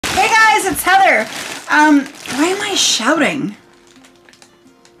it's Heather. Why am I shouting?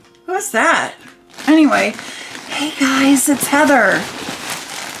 What's that? Anyway, hey guys, it's Heather.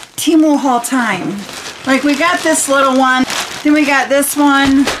 TEMU haul time. Like, we got this little one, then we got this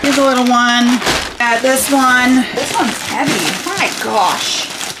one, here's a little one, got this one. This one's heavy. Oh my gosh.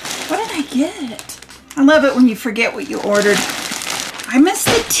 What did I get? I love it when you forget what you ordered. I miss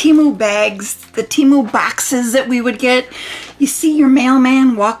the TEMU bags, the TEMU boxes that we would get. You see your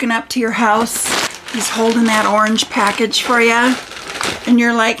mailman walking up to your house. He's holding that orange package for you. And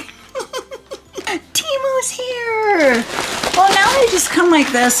you're like, TEMU's here. Well, now they just come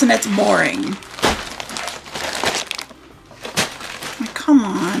like this and it's boring. Like, come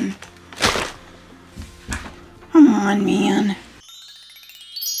on. Come on, man.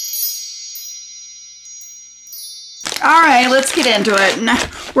 All right, let's get into it. Now,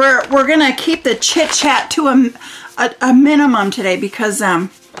 we're gonna keep the chit chat to a minimum today because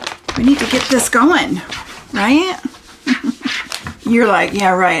we need to get this going, right? You're like,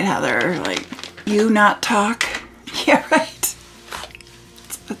 yeah, right, Heather. Like, you not talk? Yeah, right.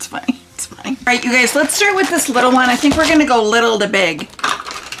 It's funny. It's funny. All right, you guys, let's start with this little one. I think we're gonna go little to big.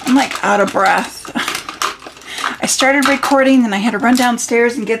 I'm like out of breath. I started recording, then I had to run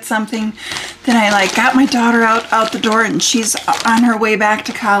downstairs and get something. Then I like got my daughter out the door and she's on her way back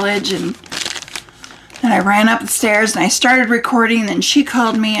to college, and then I ran up the stairs and I started recording, and then she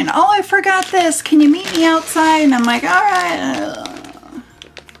called me and, oh, I forgot this. Can you meet me outside? And I'm like, all right.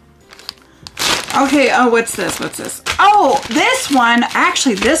 Okay, oh, what's this? What's this? Oh, this one,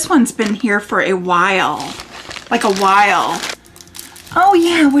 actually this one's been here for a while. Like a while. Oh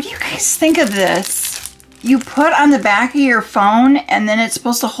yeah, what do you guys think of this? You put on the back of your phone and then it's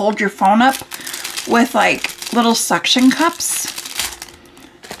supposed to hold your phone up with like little suction cups.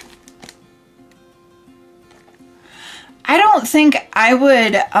 I don't think I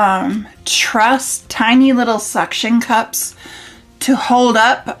would trust tiny little suction cups to hold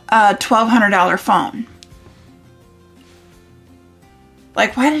up a $1,200 phone.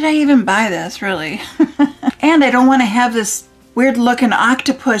 Like, why did I even buy this, really? And I don't want to have this weird looking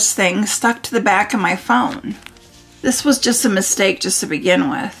octopus thing stuck to the back of my phone. This was just a mistake just to begin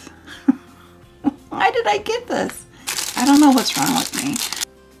with. Why did I get this? I don't know what's wrong with me.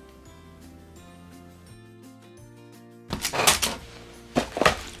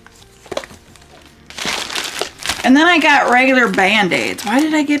 And then I got regular Band-Aids. Why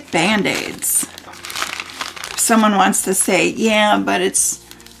did I get Band-Aids? If someone wants to say, yeah, but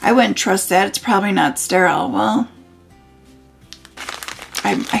I wouldn't trust that. It's probably not sterile. Well,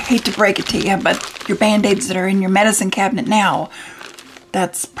 I hate to break it to you, but your Band-Aids that are in your medicine cabinet now,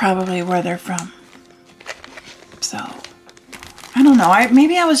 that's probably where they're from. So, I don't know.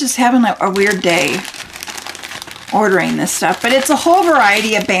 Maybe I was just having a weird day ordering this stuff, but it's a whole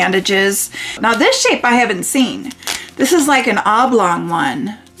variety of bandages. Now this shape I haven't seen. This is like an oblong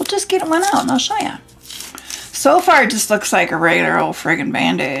one. We'll just get one out and I'll show you. So far it just looks like a regular old friggin'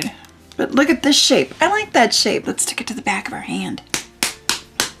 Band-Aid. But look at this shape. I like that shape. Let's stick it to the back of our hand.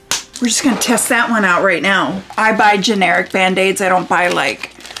 We're just gonna test that one out right now. I buy generic Band-Aids. I don't buy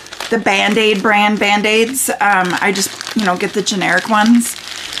like the Band-Aid brand Band-Aids. I just, you know, get the generic ones.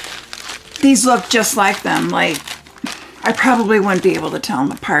 These look just like them. Like, I probably wouldn't be able to tell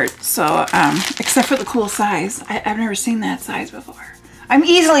them apart. So, except for the cool size. I've never seen that size before. I'm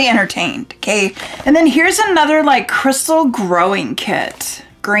easily entertained, okay? And then here's another like crystal growing kit.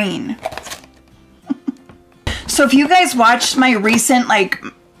 Green. So if you guys watched my recent like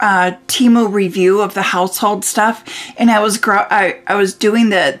TEMU review of the household stuff, and I was doing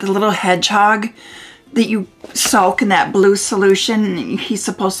the little hedgehog that you soak in that blue solution, and he's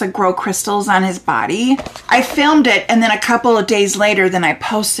supposed to grow crystals on his body. I filmed it, and then a couple of days later, then I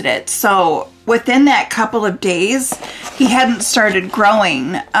posted it. So within that couple of days, he hadn't started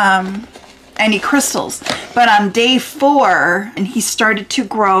growing any crystals. But on day 4, and he started to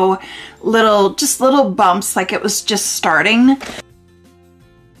grow just little bumps, like it was just starting.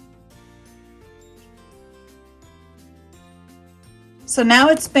 So now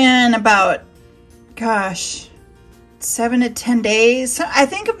it's been about, gosh, 7 to 10 days. I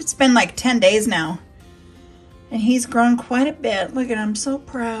think it's been like 10 days now. And he's grown quite a bit. Look at him, so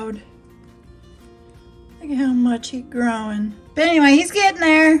proud. Look at how much he's growing. But anyway, he's getting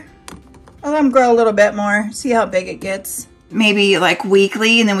there. I'll let him grow a little bit more, see how big it gets. Maybe like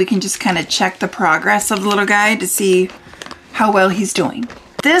weekly, and then we can just kind of check the progress of the little guy to see how well he's doing.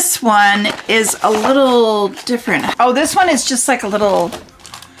 This one is a little different. Oh, this one is just like a little,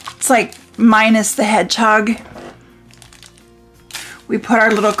 it's like minus the hedgehog. We put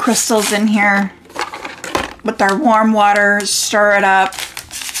our little crystals in here with our warm water, stir it up.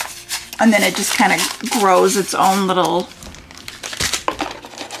 And then it just kind of grows its own little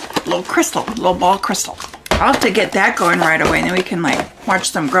crystal, little ball crystal. I'll have to get that going right away, and then we can like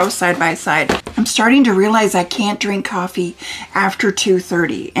watch them grow side by side. I'm starting to realize I can't drink coffee after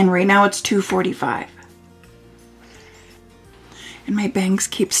 2:30, and right now it's 2:45. And my bangs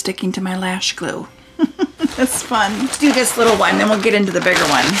keep sticking to my lash glue. That's fun. Let's do this little one, then we'll get into the bigger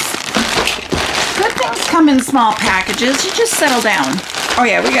ones. Good things come in small packages. You just settle down. Oh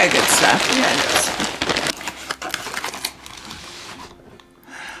yeah, we got good stuff. We got good stuff.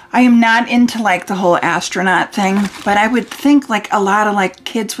 I am not into like the whole astronaut thing, but I would think like a lot of like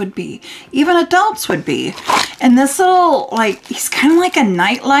kids would be, even adults would be. And this little, like, he's kind of like a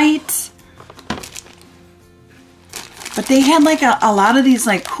nightlight. But they had like a lot of these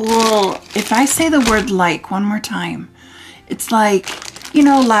like cool, if I say the word like one more time, it's like, you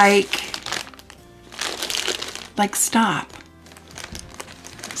know, like stop.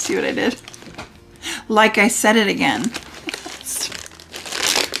 See what I did? Like I said it again.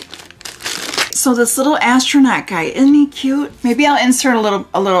 So this little astronaut guy, isn't he cute? Maybe I'll insert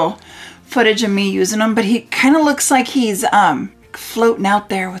a little footage of me using him, but he kind of looks like he's floating out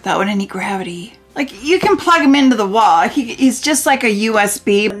there without any gravity. Like, you can plug him into the wall. He's just like a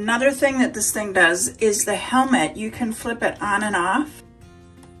USB. Another thing that this thing does is the helmet. You can flip it on and off.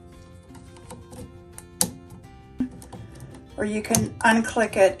 Or you can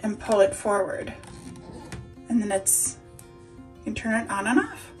unclick it and pull it forward. And then you can turn it on and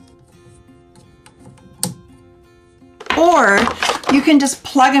off. Or you can just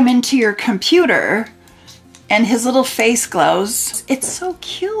plug him into your computer and his little face glows. It's so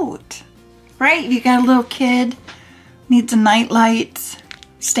cute, right? If you got a little kid, needs a nightlight,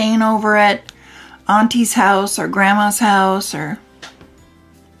 staying over at auntie's house or grandma's house or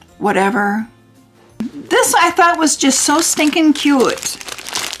whatever. This I thought was just so stinking cute.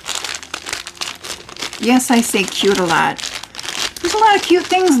 Yes, I say cute a lot. There's a lot of cute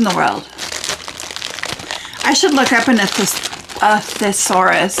things in the world. I should look up a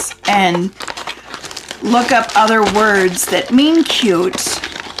thesaurus and look up other words that mean cute,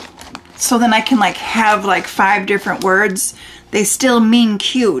 so then I can like have like 5 different words. They still mean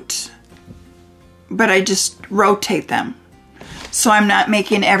cute, but I just rotate them. So I'm not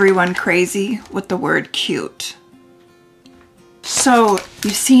making everyone crazy with the word cute. So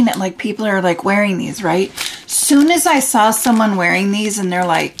you've seen it, like people are like wearing these, right? Soon as I saw someone wearing these and they're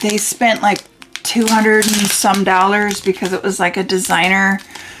like, they spent like $200 and some because it was like a designer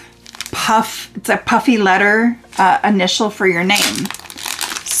puff. It's a puffy letter initial for your name.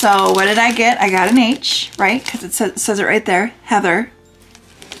 So what did I get? I got an H, right? Because it says it right there, Heather.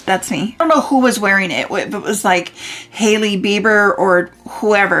 That's me. I don't know who was wearing it. If it was like Hailey Bieber or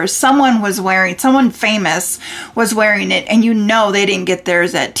whoever. Someone famous was wearing it, and you know they didn't get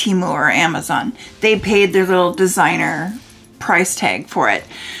theirs at TEMU or Amazon. They paid their little designer price tag for it.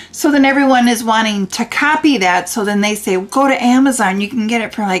 So then everyone is wanting to copy that. So then they say, go to Amazon. You can get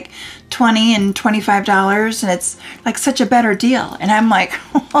it for like $20 and $25, and it's like such a better deal. And I'm like,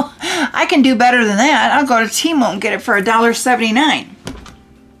 well, I can do better than that. I'll go to TEMU and get it for $1.79.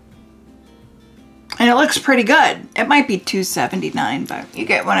 And it looks pretty good. It might be $2.79, but you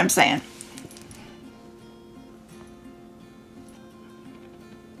get what I'm saying.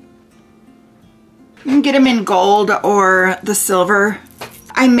 You can get them in gold or the silver.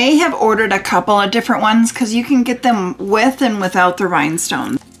 I may have ordered a couple of different ones because you can get them with and without the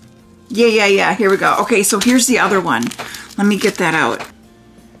rhinestones. Yeah. Here we go. Okay, so here's the other one. Let me get that out.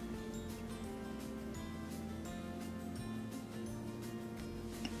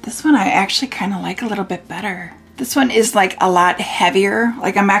 This one I actually kind of like a little bit better. This one is like a lot heavier.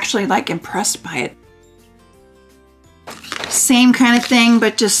 Like I'm actually like impressed by it. Same kind of thing,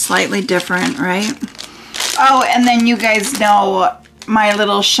 but just slightly different, right? Oh, and then you guys know my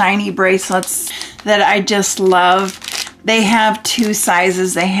little shiny bracelets that I just love. They have 2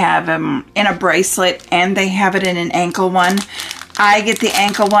 sizes. They have them in a bracelet and they have it in an ankle one. I get the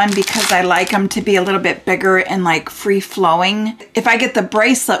ankle one because I like them to be a little bit bigger and like free-flowing. If I get the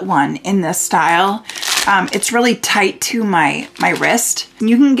bracelet one in this style, it's really tight to my wrist.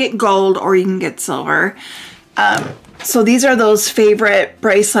 You can get gold or you can get silver. So these are those favorite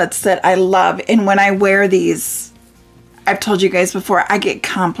bracelets that I love. And when I wear these, I've told you guys before, I get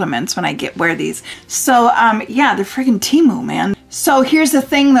compliments when I wear these. So yeah, they're freaking TEMU, man. So here's the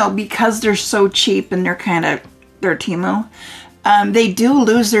thing though, because they're so cheap and they're TEMU, they do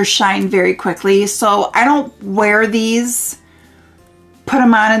lose their shine very quickly. So I don't wear these, put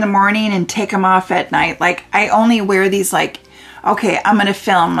them on in the morning and take them off at night. Like I only wear these like okay, I'm gonna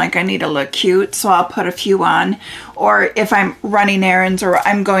film, like I need to look cute, so I'll put a few on. Or if I'm running errands or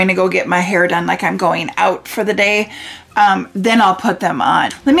I'm going to go get my hair done, like I'm going out for the day, then I'll put them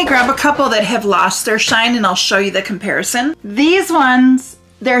on. Let me grab a couple that have lost their shine and I'll show you the comparison. These ones,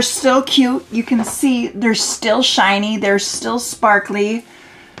 they're still cute. You can see they're still shiny, they're still sparkly,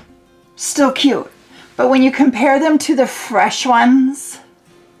 still cute. But when you compare them to the fresh ones,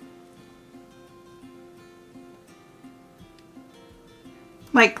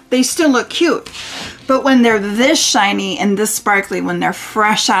 like they still look cute. But when they're this shiny and this sparkly, when they're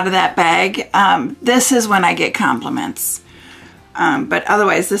fresh out of that bag, this is when I get compliments. But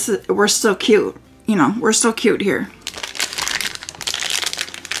otherwise, we're still cute. You know, we're still cute here.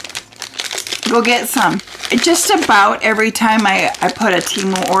 Go get some. Just about every time I put a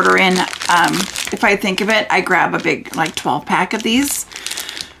TEMU order in, if I think of it, I grab a big like 12 pack of these.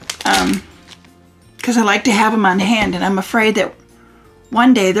 Because I like to have them on hand, and I'm afraid that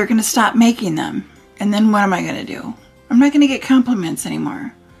one day they're going to stop making them. And then what am I going to do? I'm not going to get compliments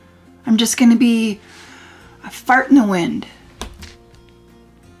anymore. I'm just going to be a fart in the wind.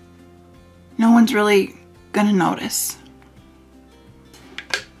 No one's really going to notice.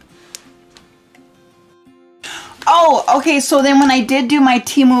 Oh, okay, so then when I did do my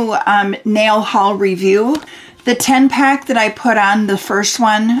TEMU nail haul review, the 10 pack that I put on, the first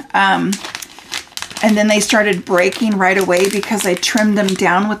one, and then they started breaking right away because I trimmed them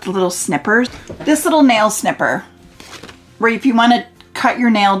down with the little snippers. This little nail snipper, where if you want to cut your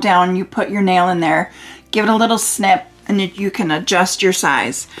nail down, you put your nail in there, give it a little snip, and you can adjust your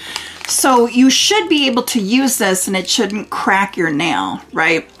size. So you should be able to use this and it shouldn't crack your nail,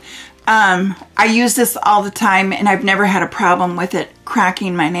 right? I use this all the time and I've never had a problem with it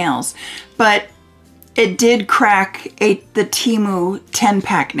cracking my nails. But it did crack the TEMU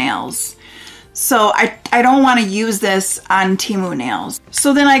 10-pack nails. So I don't want to use this on TEMU nails.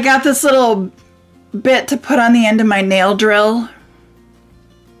 So then I got this little bit to put on the end of my nail drill.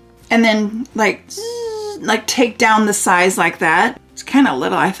 And then like take down the size like that. It's kind of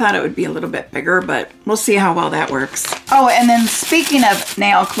little. I thought it would be a little bit bigger, but we'll see how well that works. Oh, and then speaking of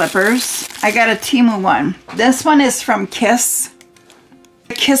nail clippers, I got a TEMU one. This one is from Kiss.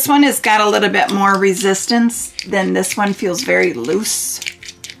 The Kiss one has got a little bit more resistance than this one. Feels very loose.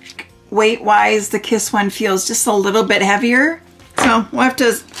 Weight-wise, the Kiss one feels just a little bit heavier. So we'll have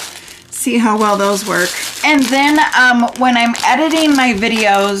to see how well those work. And then when I'm editing my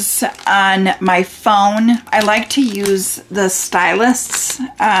videos on my phone, I like to use the stylists.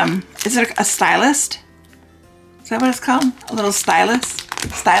 Is it a stylist? Is that what it's called? A little stylist?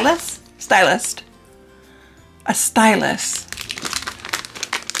 Stylist? Stylist. A stylus.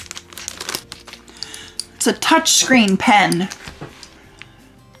 It's a touchscreen pen.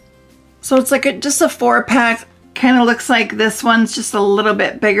 So it's like just a 4-pack. Kind of looks like this one's just a little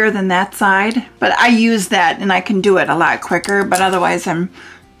bit bigger than that side. But I use that and I can do it a lot quicker. But otherwise I'm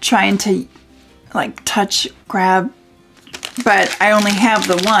trying to like touch, grab. But I only have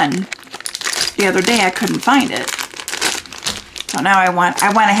the one. The other day I couldn't find it. So now I want to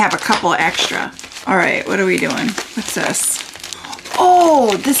have a couple extra. All right, what are we doing? What's this?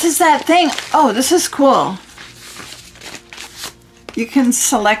 Oh, this is that thing. Oh, this is cool. You can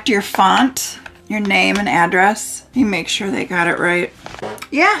select your font, your name and address. You make sure they got it right.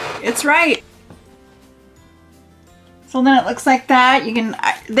 Yeah, it's right. So then it looks like that. You can.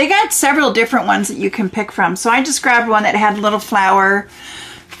 They got several different ones that you can pick from. So I just grabbed one that had a little flower,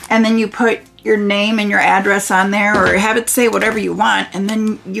 and then you put your name and your address on there, or have it say whatever you want, and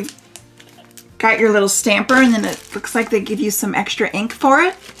then you've got your little stamper, and then it looks like they give you some extra ink for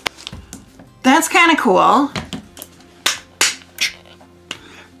it. That's kind of cool.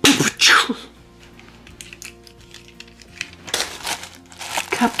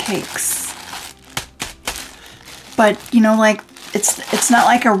 Cupcakes. But you know, like it's not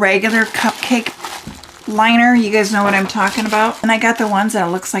like a regular cupcake liner. You guys know what I'm talking about. And I got the ones that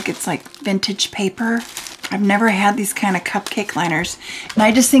it looks like it's like vintage paper. I've never had these kind of cupcake liners. And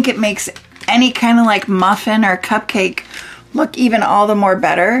I just think it makes any kind of like muffin or cupcake look even all the more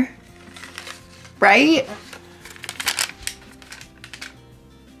better. Right?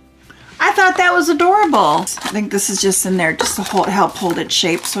 I thought that was adorable. I think this is just in there just to help hold its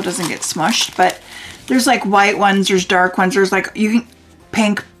shape so it doesn't get smushed. But there's like white ones, there's dark ones, there's like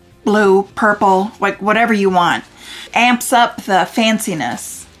pink, blue, purple, like whatever you want. Amps up the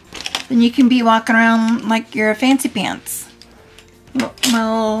fanciness. Then you can be walking around like you're a fancy pants.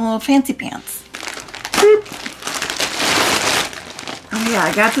 Little fancy pants. Boop. Oh yeah,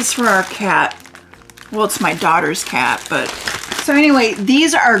 I got this for our cat. Well, it's my daughter's cat, but... So anyway,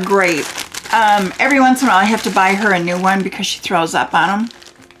 these are great. Every once in a while I have to buy her a new one because she throws up on them.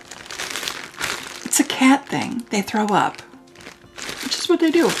 It's a cat thing. They throw up. Which is what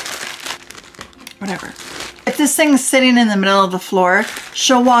they do. Whatever. If this thing's sitting in the middle of the floor,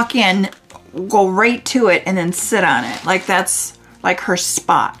 she'll walk in, go right to it, and then sit on it. Like that's like her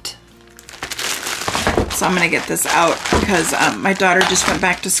spot. So I'm going to get this out because my daughter just went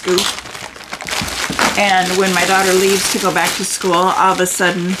back to school. And when my daughter leaves to go back to school, all of a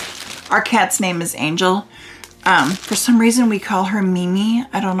sudden, our cat's name is Angel. For some reason, we call her Mimi.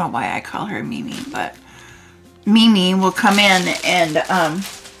 I don't know why I call her Mimi, but Mimi will come in and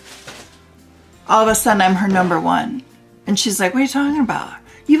all of a sudden, I'm her number one. And she's like, what are you talking about?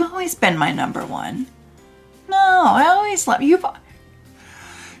 You've always been my number one. No, I always love you.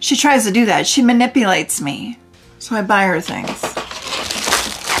 She tries to do that. She manipulates me. So I buy her things.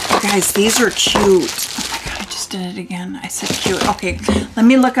 Guys, these are cute. Oh my God, I just did it again. I said cute. Okay, let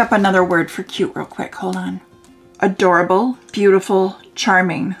me look up another word for cute real quick. Hold on. Adorable, beautiful,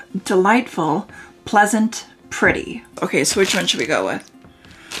 charming, delightful, pleasant, pretty. Okay, so which one should we go with?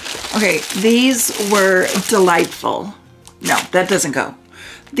 Okay, these were delightful. No, that doesn't go.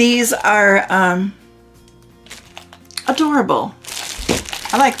 These are adorable.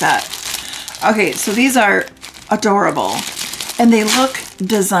 I like that. Okay, so these are adorable. And they look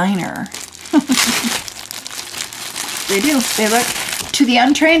designer. They do. They look, to the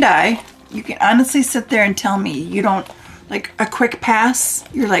untrained eye, you can honestly sit there and tell me you don't, like a quick pass,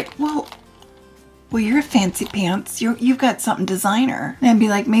 you're like, well, you're a fancy pants. You've got something designer. And I'd be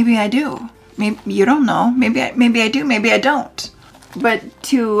like, maybe I do. Maybe you don't know. Maybe I do. Maybe I don't. But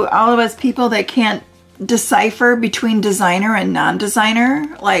to all of us people that can't decipher between designer and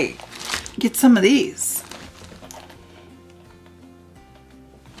non-designer, like, get some of these.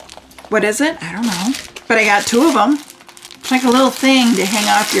 What is it? I don't know. But I got two of them. It's like a little thing to hang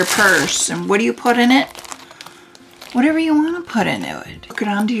off your purse. And what do you put in it? Whatever you want to put into it. Hook it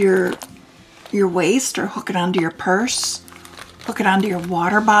onto your waist or hook it onto your purse. Hook it onto your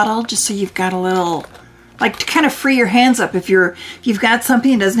water bottle just so you've got a little, like, to kind of free your hands up if you've got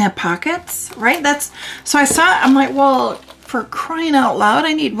something that doesn't have pockets, right? So I saw it, I'm like, well, for crying out loud,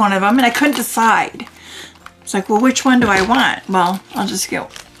 I need one of them, and I couldn't decide. It's like, well, which one do I want? Well, I'll just get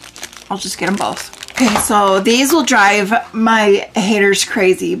them both. Okay, so these will drive my haters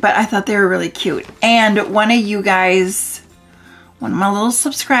crazy, but I thought they were really cute. And one of you guys, one of my little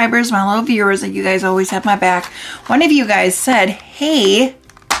subscribers, my little viewers, that you guys always have my back, one of you guys said, hey,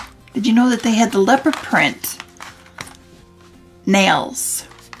 did you know that they had the leopard print nails?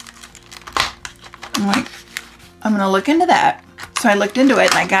 I'm like, I'm gonna look into that. So I looked into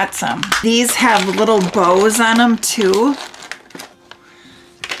it and I got some. These have little bows on them too.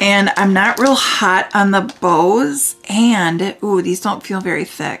 And I'm not real hot on the bows. And, ooh, these don't feel very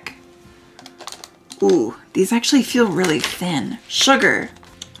thick. Ooh, these actually feel really thin. Sugar.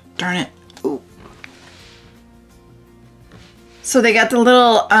 Darn it. Ooh. So they got the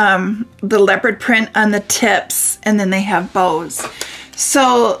little, the leopard print on the tips, and then they have bows.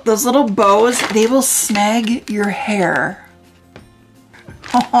 So those little bows, they will snag your hair.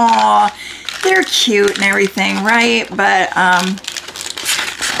 Oh, they're cute and everything, right? But,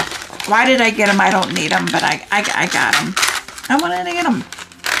 why did I get them? I don't need them, but I got them. I wanted to get them.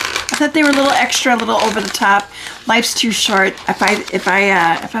 I thought they were a little extra, a little over the top. Life's too short. If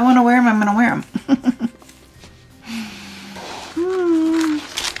I want to wear them, I'm gonna wear them.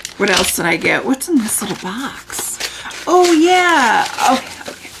 What else did I get? What's in this little box? Oh yeah.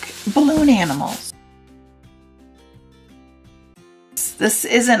 Okay. Balloon animals. This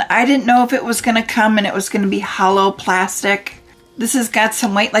isn't. I didn't know if it was gonna come and it was gonna be hollow plastic. This has got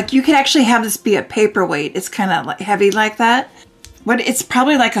some weight. Like, you could actually have this be a paperweight. It's kind of like heavy like that. It's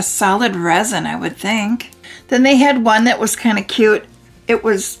probably like a solid resin, I would think. Then they had one that was kind of cute. It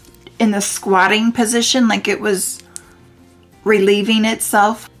was in the squatting position, like it was relieving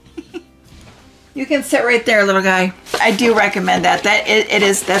itself. You can sit right there, little guy. I do recommend that.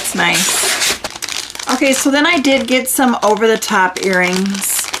 That's nice. Okay, so then I did get some over-the-top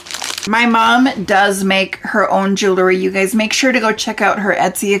earrings. My mom does make her own jewelry. You guys make sure to go check out her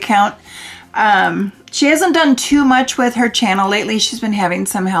Etsy account. She hasn't done too much with her channel lately. She's been having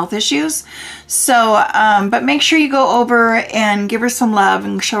some health issues. So, but make sure you go over and give her some love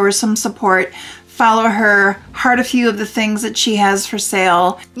and show her some support. Follow her, heart a few of the things that she has for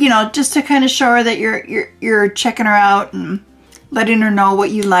sale. You know, just to kind of show her that you're checking her out and letting her know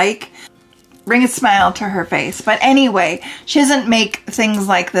what you like. Bring a smile to her face. But anyway, she doesn't make things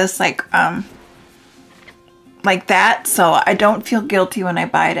like this, like that. So I don't feel guilty when I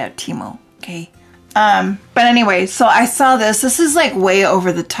buy it at TEMU. Okay, But anyway, so I saw this. This is like way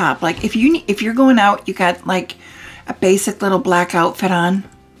over the top. Like if you're going out, you got like a basic little black outfit on,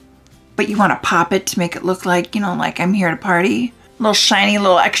 but you want to pop it to make it look like, you know, like I'm here to party. A little shiny, a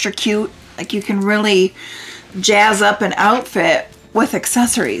little extra cute. Like you can really jazz up an outfit with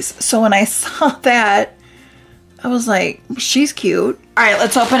accessories. So when I saw that, I was like, she's cute. All right,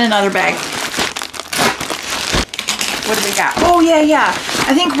 let's open another bag. What do we got? Oh, yeah.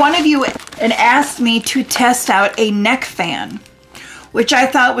 I think one of you had asked me to test out a neck fan, which I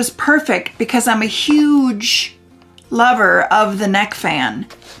thought was perfect because I'm a huge lover of the neck fan.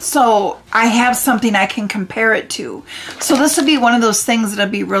 So I have something I can compare it to. So this would be one of those things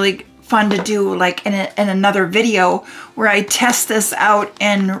that'll be really fun to do, like in another video where I test this out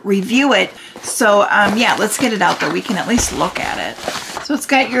and review it. So yeah, let's get it out there. We can at least look at it. So it's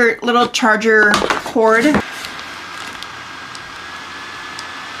got your little charger cord.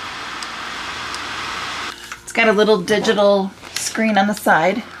 It's got a little digital screen on the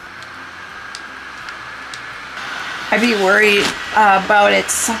side. I'd be worried about it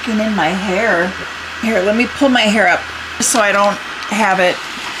sucking in my hair. Here, let me pull my hair up so I don't have it.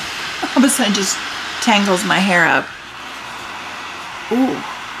 All of a sudden it just tangles my hair up. Ooh.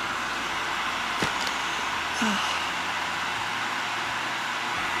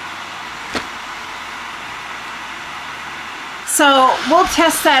 So we'll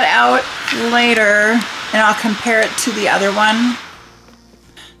test that out later and I'll compare it to the other one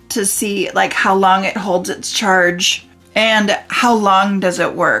to see like how long it holds its charge and how long does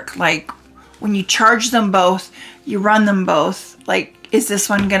it work. Like when you charge them both, you run them both, like is this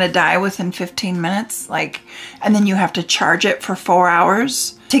one gonna die within 15 minutes? Like, and then you have to charge it for 4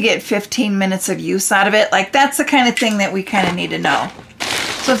 hours to get 15 minutes of use out of it. Like that's the kind of thing that we kind of need to know.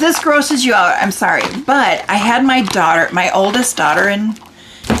 So if this grosses you out, I'm sorry, but I had my daughter, my oldest daughter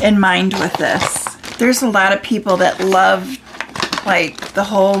in mind with this. There's a lot of people that love like the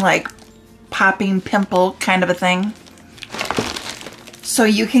whole like popping pimple kind of a thing. So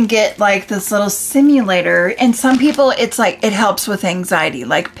you can get like this little simulator, and some people it's like it helps with anxiety,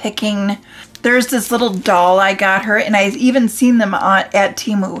 like picking. There's this little doll I got her, and I've even seen them at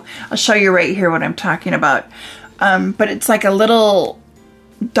TEMU. I'll show you right here what I'm talking about. But it's like a little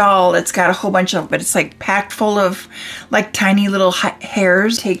doll that's got a whole bunch of, but it's like packed full of like tiny little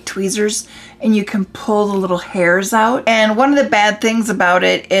hairs. Take tweezers and you can pull the little hairs out. And one of the bad things about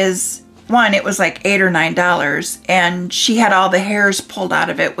it is, one, it was like $8 or $9 and she had all the hairs pulled out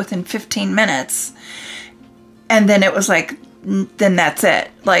of it within 15 minutes. And then it was like, then that's it.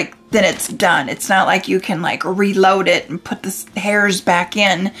 Like, then it's done. It's not like you can like reload it and put the hairs back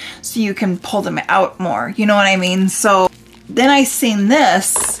in so you can pull them out more. You know what I mean? So then I seen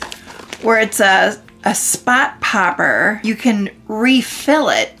this where it's a spot popper. You can refill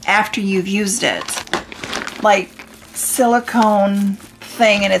it after you've used it. Like silicone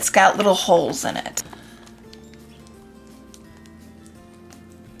thing, and it's got little holes in it.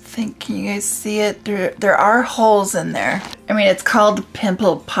 Can you guys see it? There are holes in there. I mean, it's called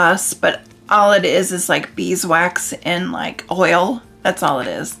pimple pus, but all it is like beeswax and like oil. That's all it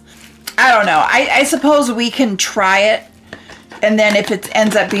is. I don't know. I suppose we can try it. And then if it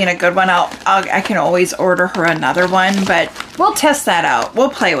ends up being a good one, I can always order her another one, but we'll test that out.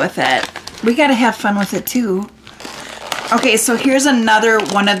 We'll play with it. We got to have fun with it too. Okay, so here's another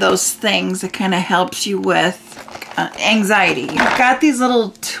one of those things that kind of helps you with anxiety. You've got these little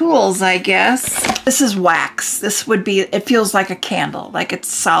tools, I guess. This is wax. This would be, it feels like a candle, like it's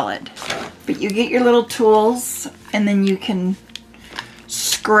solid. But you get your little tools and then you can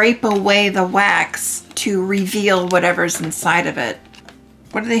scrape away the wax to reveal whatever's inside of it.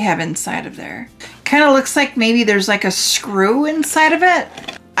 What do they have inside of there? Kind of looks like maybe there's like a screw inside of it.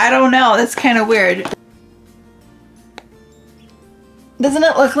 I don't know, that's kind of weird. Doesn't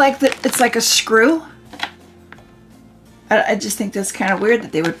it look like that it's like a screw? I just think that's kind of weird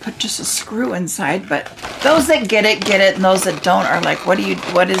that they would put just a screw inside, but those that get it, and those that don't are like, what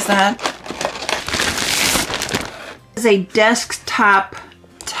is that? It's a desktop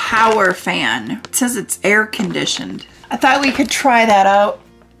tower fan. It says it's air conditioned. I thought we could try that out.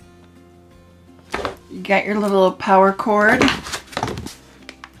 You got your little power cord.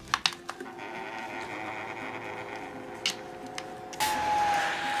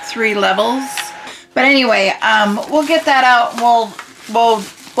 Three levels. But anyway, we'll get that out.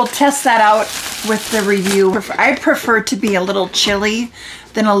 We'll test that out with the review. I prefer to be a little chilly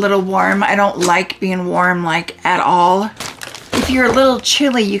than a little warm. I don't like being warm like at all. If you're a little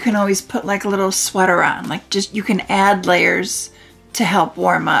chilly, you can always put like a little sweater on. Like just, you can add layers to help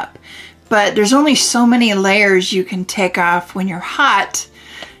warm up. But there's only so many layers you can take off when you're hot.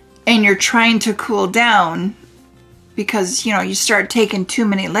 and you're trying to cool down because, you know, you start taking too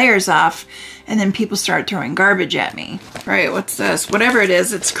many layers off and then people start throwing garbage at me. Right, what's this? Whatever it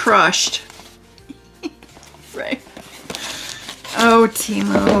is, it's crushed. Right. Oh,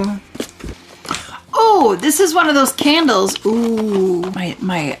 Temu. Oh, this is one of those candles. Ooh,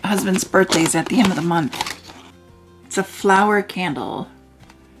 my husband's birthday's at the end of the month. It's a flower candle.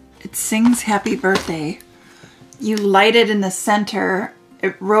 It sings happy birthday. You light it in the center,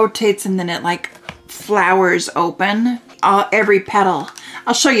 it rotates, and then it like flowers open. Every petal.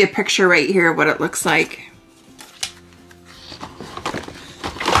 I'll show you a picture right here of what it looks like.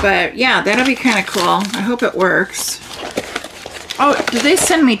 But yeah, that'll be kind of cool. I hope it works. Oh, did they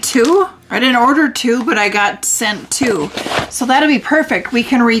send me 2? I didn't order 2, but I got sent 2. So that'll be perfect. We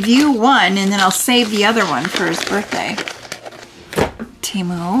can review one and then I'll save the other one for his birthday.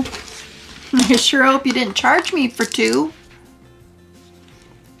 Temu. I sure hope you didn't charge me for 2.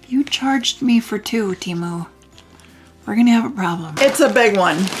 You charged me for 2, Temu. We're gonna have a problem. It's a big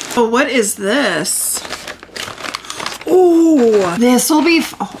one. Oh, what is this? Ooh, this will be...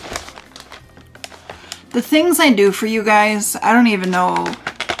 Oh. The things I do for you guys, I don't even know.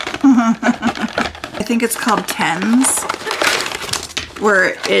 I think it's called tens,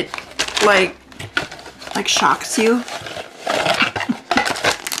 where it like shocks you.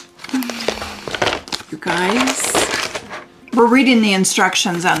 You guys, we're reading the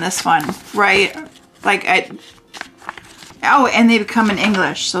instructions on this one, right? Oh, and they come in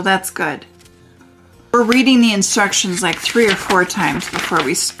English, so that's good. We're reading the instructions like 3 or 4 times before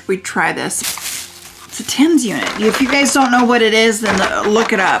we try this. It's a TENS unit. If you guys don't know what it is, then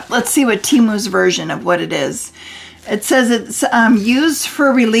look it up. Let's see what Temu's version of what it is. It says it's used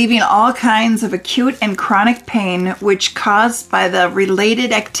for relieving all kinds of acute and chronic pain which caused by the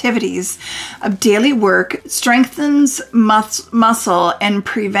related activities of daily work, strengthens muscle and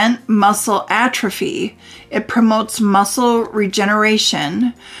prevent muscle atrophy. It promotes muscle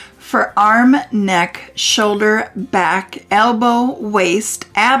regeneration for arm, neck, shoulder, back, elbow, waist,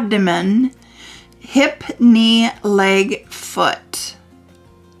 abdomen, hip, knee, leg, foot.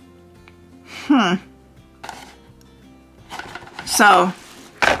 So,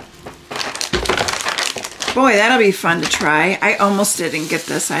 boy, that'll be fun to try. I almost didn't get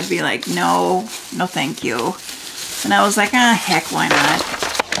this. I'd be like, no, no thank you. And I was like, heck, why not?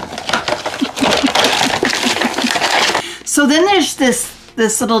 So then there's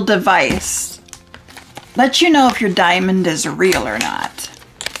this little device. Lets you know if your diamond is real or not.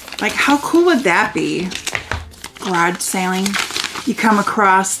 Like, how cool would that be? Garage sailing. You come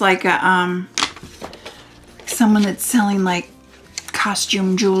across like a, someone that's selling like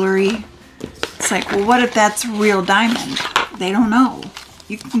costume jewelry. It's like, well, what if that's real diamond? They don't know.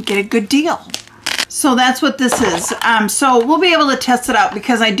 You can get a good deal. So that's what this is. So we'll be able to test it out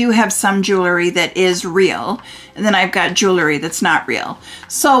because I do have some jewelry that is real. And then I've got jewelry that's not real.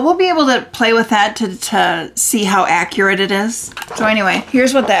 So we'll be able to play with that to see how accurate it is. So anyway,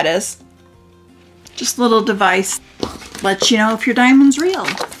 here's what that is. Just a little device. Lets you know if your diamond's real.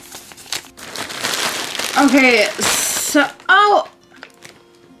 Okay, so,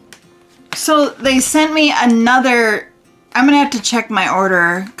 so they sent me another, I'm gonna have to check my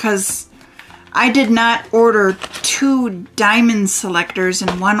order because I did not order 2 diamond selectors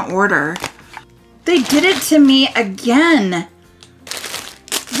in one order. They did it to me again.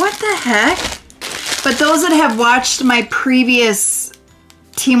 What the heck? But those that have watched my previous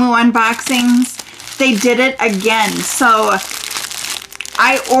Temu unboxings, they did it again. So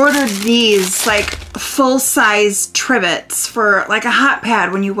I ordered these like full-size trivets for like a hot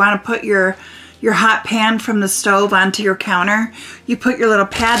pad when you want to put your hot pan from the stove onto your counter. You put your little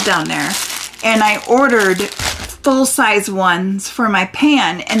pad down there. And I ordered full-size ones for my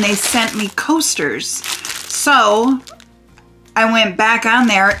pan, and they sent me coasters. So I went back on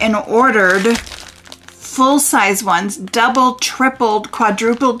there and ordered full-size ones, double, tripled,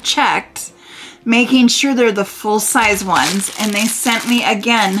 quadrupled checked, making sure they're the full-size ones, and they sent me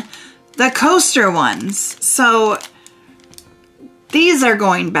again the coaster ones. So these are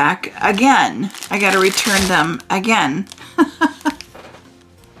going back again. I gotta return them again.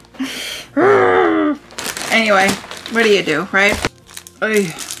 Anyway, what do you do, right?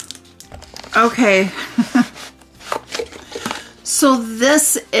 Okay. So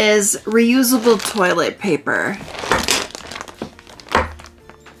this is reusable toilet paper.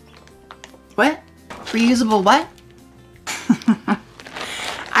 What? Reusable what?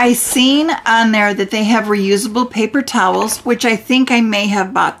 I seen on there that they have reusable paper towels, which I think I may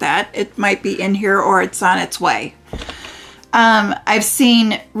have bought that. It might be in here or it's on its way. I've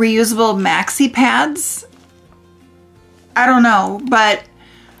seen reusable maxi pads. I don't know, but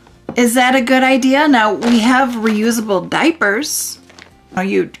Is that a good idea? Now, we have reusable diapers.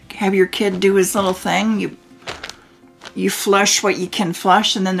 You have your kid do his little thing. You flush what you can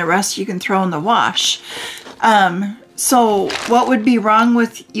flush, and then the rest you can throw in the wash. So what would be wrong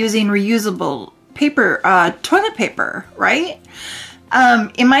with using reusable paper, toilet paper, right?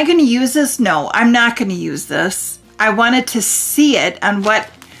 Am I going to use this? No, I'm not going to use this. I wanted to see it on what,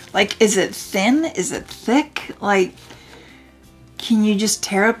 like, is it thin? Is it thick? Like, can you just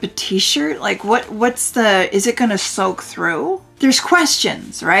tear up a t-shirt? Like, what's the, is it going to soak through? There's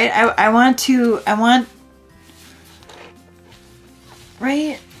questions, right? I want,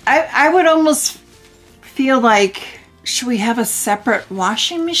 right? I would almost feel like, should we have a separate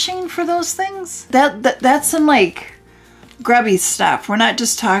washing machine for those things? That's some like grubby stuff. We're not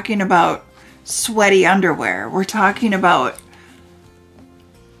just talking about sweaty underwear. We're talking about,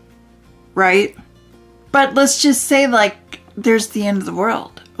 right? But let's just say like there's the end of the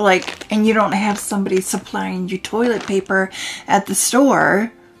world. Like, and you don't have somebody supplying you toilet paper at the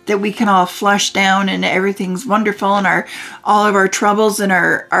store that we can all flush down and everything's wonderful and all of our troubles and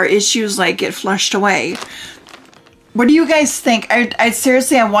our issues like get flushed away. What do you guys think? I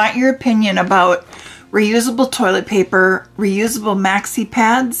seriously, I want your opinion about reusable toilet paper, reusable maxi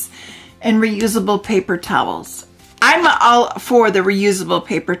pads, and reusable paper towels. I'm all for the reusable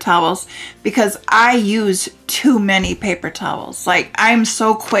paper towels because I use too many paper towels. Like, I'm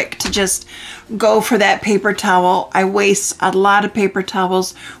so quick to just go for that paper towel. I waste a lot of paper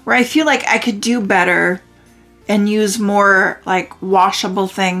towels where I feel like I could do better and use more like washable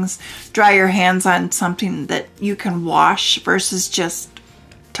things. Dry your hands on something that you can wash versus just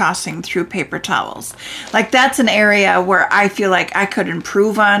tossing through paper towels. Like, that's an area where I feel like I could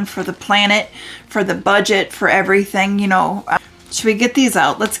improve on for the planet, for the budget, for everything, you know. Should we get these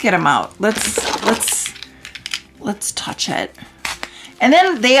out? Let's get them out. Let's touch it. And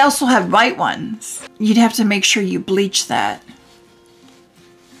then they also have white ones. You'd have to make sure you bleach that.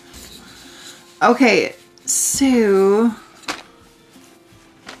 Okay, so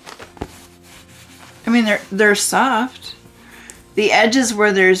I mean, they're soft. The edges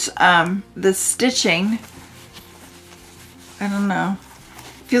where there's the stitching, I don't know.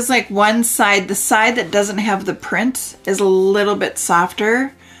 Feels like one side, the side that doesn't have the print is a little bit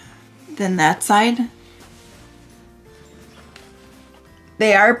softer than that side.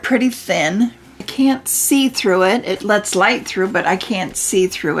 They are pretty thin. I can't see through it. It lets light through, but I can't see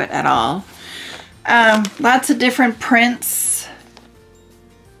through it at all. Lots of different prints.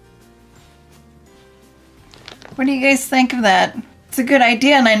 What do you guys think of that? It's a good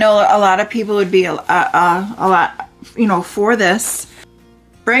idea, and I know a lot of people would be a lot, you know, for this.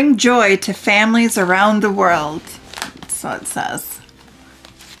 Bring joy to families around the world. That's what it says.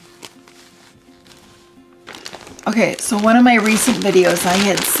 Okay, so one of my recent videos I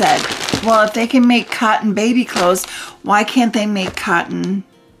had said, well, if they can make cotton baby clothes, why can't they make cotton,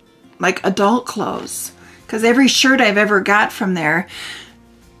 like, adult clothes? Because every shirt I've ever got from there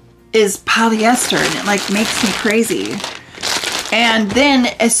is polyester, and it like makes me crazy. And then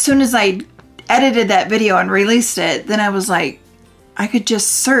as soon as I edited that video and released it, then I was like, I could just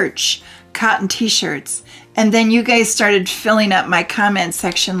search cotton t-shirts. And then you guys started filling up my comment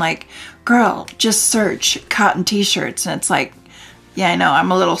section like, girl, just search cotton t-shirts. And it's like, yeah, I know,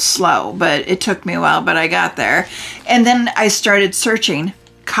 I'm a little slow, but it took me a while, but I got there. And then I started searching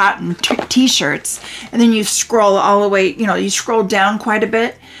cotton t-shirts, and then you scroll all the way, you know, you scroll down quite a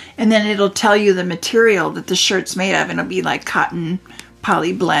bit, and then it'll tell you the material that the shirt's made of, and it'll be like cotton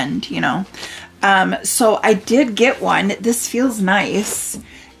poly blend, you know. So I did get one. This feels nice,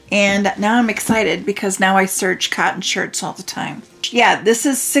 and now I'm excited because now I search cotton shirts all the time. Yeah, this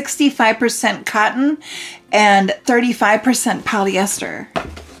is 65% cotton and 35% polyester.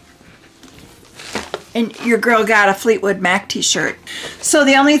 And your girl got a Fleetwood Mac t-shirt. So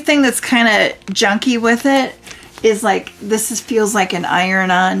the only thing that's kind of junky with it is like, feels like an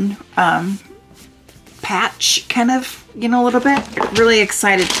iron-on patch, kind of, you know, a little bit. Really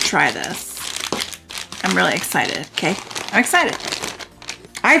excited to try this. I'm really excited, okay? I'm excited.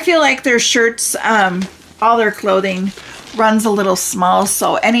 I feel like their shirts, all their clothing runs a little small,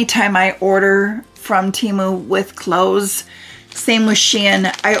 so anytime I order from Temu with clothes, same with Shein,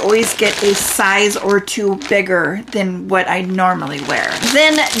 I always get a size or two bigger than what I normally wear.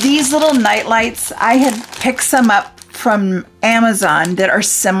 Then these little night lights, I had picked some up from Amazon that are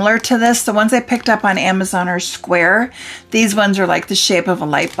similar to this. The ones I picked up on Amazon are square. These ones are like the shape of a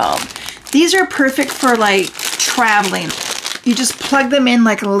light bulb. These are perfect for like traveling. You just plug them in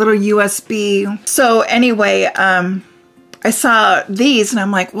like a little USB. So anyway, I saw these and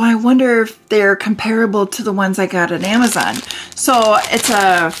I'm like, well, I wonder if they're comparable to the ones I got at Amazon. So it's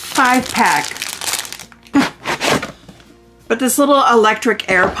a 5-pack. But this little electric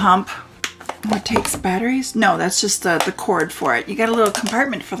air pump, what takes batteries? No, that's just the cord for it. You got a little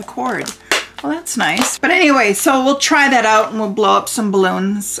compartment for the cord. Well, that's nice. But anyway, so we'll try that out and we'll blow up some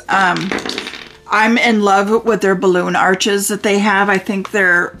balloons. I'm in love with their balloon arches that they have. I think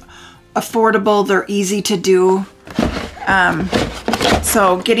they're affordable. They're easy to do.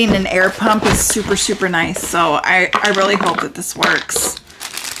 So getting an air pump is super, super nice. So I really hope that this works.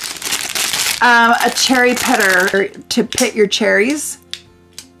 A cherry pitter to pit your cherries.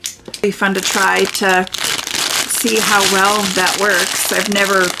 It'd be fun to try to see how well that works. I've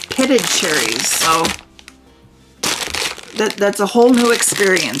never pitted cherries, so that's a whole new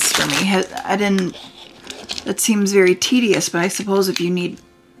experience for me. That seems very tedious, but I suppose if you need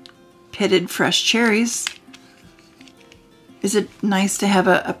pitted fresh cherries, is it nice to have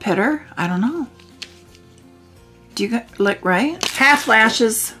a pitter? I don't know. Do you like, right? Half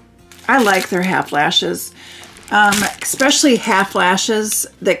lashes. I like their half lashes, especially half lashes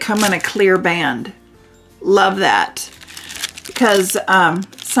that come in a clear band. Love that, because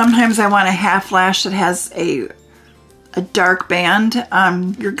sometimes I want a half lash that has a dark band.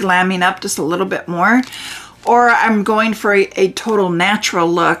 You're glamming up just a little bit more, or I'm going for a total natural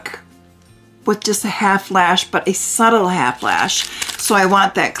look with just a half lash, but a subtle half lash. So I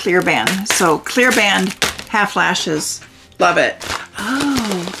want that clear band. So clear band, half lashes, love it.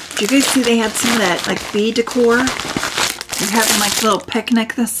 Oh, did you guys see they had some of that like bee decor? They're having like a little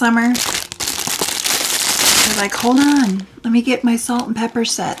picnic this summer. They're like, hold on, let me get my salt and pepper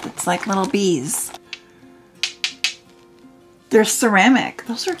set that's like little bees. They're ceramic.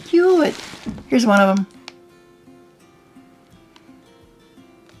 Those are cute. Here's one of them.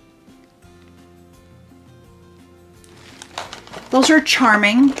 Those are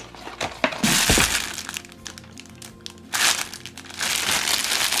charming.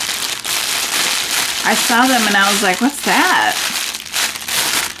 I saw them and I was like, what's that?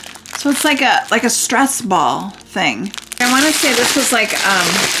 So it's like a stress ball thing. I want to say this was like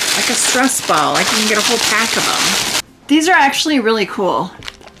a stress ball. Like you can get a whole pack of them. These are actually really cool.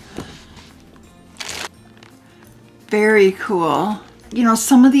 Very cool. You know,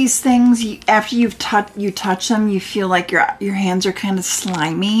 some of these things, after you touch them, you feel like your hands are kind of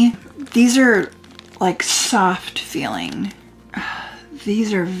slimy. These are like soft feeling.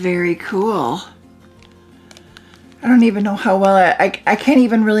 These are very cool. I don't even know how well I can't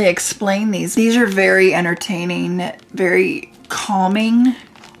even really explain these. These are very entertaining, very calming.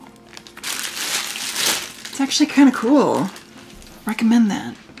 It's actually kind of cool. Recommend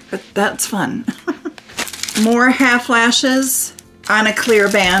that. But that's fun. More half lashes on a clear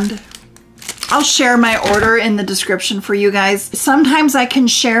band. I'll share my order in the description for you guys. Sometimes I can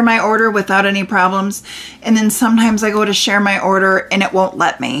share my order without any problems, and then sometimes I go to share my order and it won't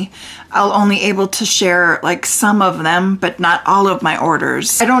let me. I'll only able to share like some of them, but not all of my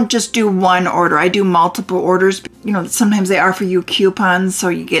orders. I don't just do one order, I do multiple orders. You know, sometimes they offer you coupons, so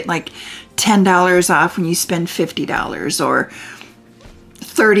you get like $10 off when you spend $50, or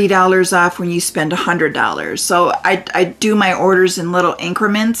 $30 off when you spend $100. So I do my orders in little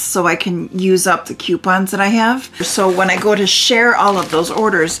increments so I can use up the coupons that I have. So when I go to share all of those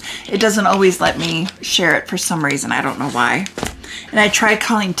orders, it doesn't always let me share it for some reason. I don't know why. And I tried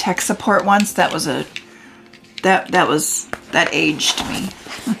calling tech support once. That aged me.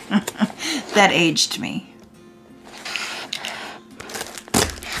 That aged me.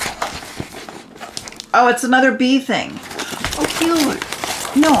 Oh, it's another bee thing. Oh, cute.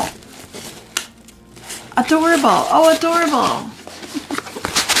 No. Adorable. Oh, adorable.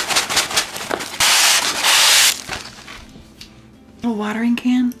 A watering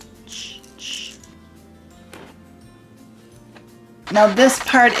can. Now this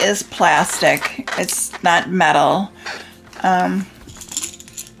part is plastic. It's not metal.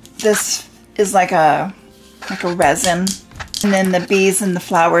 This is like a resin. And then the bees and the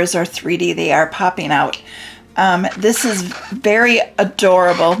flowers are 3D. They are popping out. This is very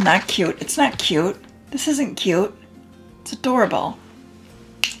adorable. Not cute. It's not cute. This isn't cute. It's adorable.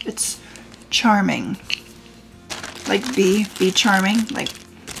 It's charming. Like bee charming. Like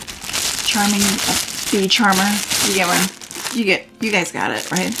charming bee charmer. You get one? You guys got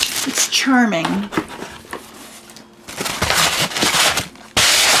it, right? It's charming.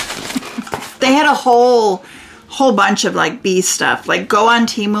 They had a whole bunch of like bee stuff. Like go on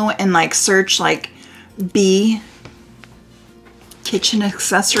TEMU and like search like bee kitchen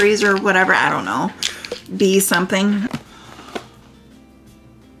accessories or whatever. I don't know. Bee something.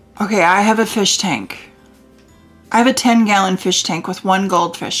 Okay, I have a fish tank. I have a 10-gallon fish tank with 1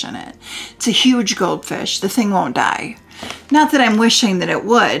 goldfish in it. It's a huge goldfish. The thing won't die. Not that I'm wishing that it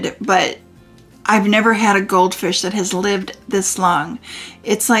would, but I've never had a goldfish that has lived this long.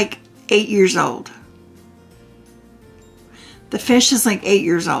 It's like 8 years old. The fish is like 8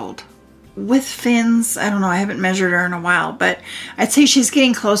 years old. With fins, I don't know, I haven't measured her in a while, but I'd say she's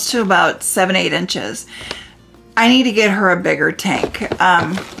getting close to about 7-8 inches. I need to get her a bigger tank.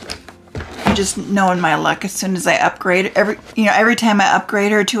 I'm just knowing my luck. As soon as I upgrade, every time I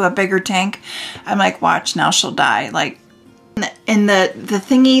upgrade her to a bigger tank, I'm like, watch, now she'll die. Like, and the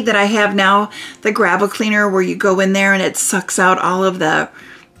thingy that I have now, the gravel cleaner, where you go in there and it sucks out all of the,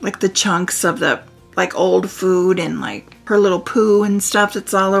 like, the chunks of the, like, old food and like her little poo and stuff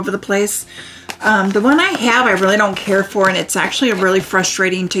that's all over the place. The one I have, I really don't care for, and it's actually really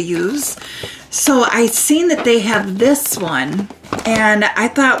frustrating to use. So I seen that they have this one, and I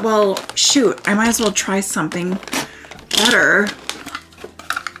thought, well, shoot, I might as well try something better.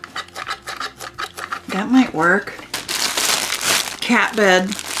 That might work. Cat bed.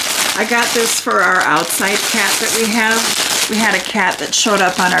 I got this for our outside cat that we have. We had a cat that showed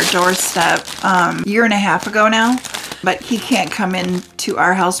up on our doorstep a year and a half ago now, but he can't come into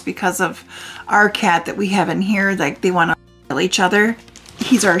our house because of our cat that we have in here. Like, they want to kill each other.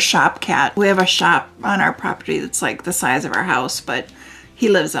 He's our shop cat. We have a shop on our property that's like the size of our house, but he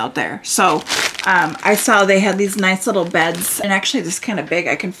lives out there. So I saw they had these nice little beds, and actually this is kind of big.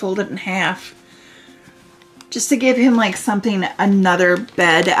 I can fold it in half. Just to give him like something, another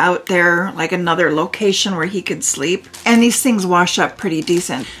bed out there, like another location where he could sleep. And these things wash up pretty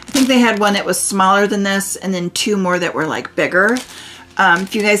decent. I think they had one that was smaller than this, and then 2 more that were like bigger.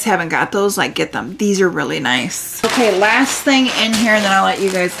 If you guys haven't got those, like, get them. These are really nice. Okay, last thing in here, and then I'll let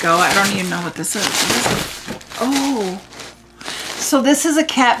you guys go. I don't even know what this is. Oh, so this is a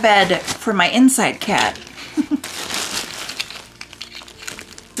cat bed for my inside cat.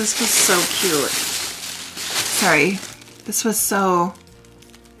 This was so cute. Sorry, this was so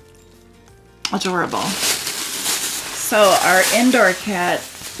adorable. So our indoor cat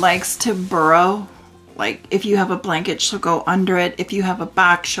likes to burrow. Like, if you have a blanket, she'll go under it. If you have a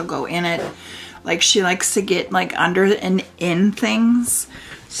box, she'll go in it. Like, she likes to get like under and in things.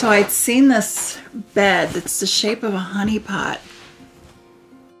 So I'd seen this bed that's the shape of a honey pot.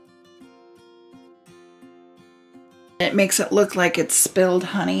 It makes it look like it's spilled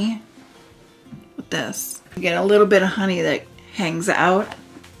honey with this. You get a little bit of honey that hangs out.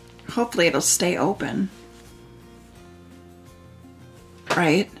 Hopefully it'll stay open.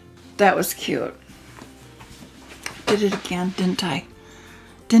 Right? That was cute. Did it again, didn't I?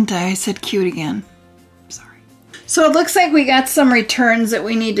 Didn't I? I said cute again. Sorry. So it looks like we got some returns that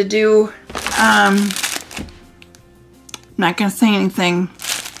we need to do. I'm not gonna say anything.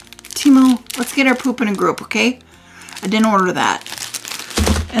 TEMU, let's get our poop in a group, okay? I didn't order that.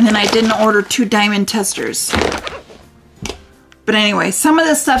 And then I didn't order 2 diamond testers. But anyway, some of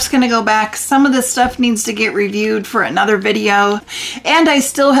this stuff's gonna go back. Some of this stuff needs to get reviewed for another video. And I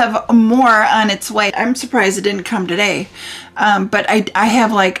still have more on its way. I'm surprised it didn't come today. But I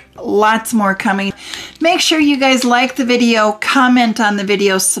have like lots more coming. Make sure you guys like the video, comment on the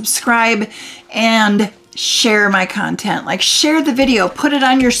video, subscribe, and share my content. Like, share the video, put it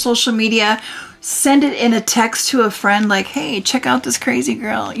on your social media, send it in a text to a friend like, hey, check out this crazy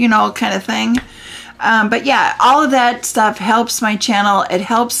girl, you know, kind of thing. But yeah, all of that stuff helps my channel. It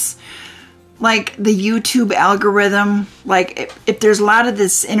helps like the YouTube algorithm. Like, if there's a lot of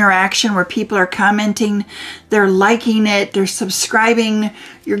this interaction where people are commenting, they're liking it, they're subscribing,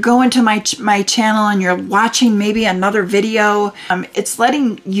 you're going to my channel and you're watching maybe another video. It's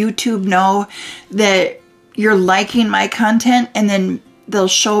letting YouTube know that you're liking my content, and then they'll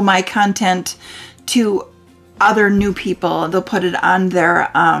show my content to other new people. They'll put it on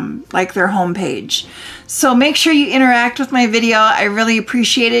their like their homepage. So make sure you interact with my video. I really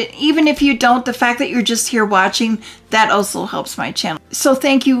appreciate it. Even if you don't, the fact that you're just here watching, that also helps my channel. So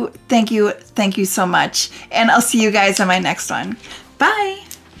thank you so much, and I'll see you guys on my next one. Bye.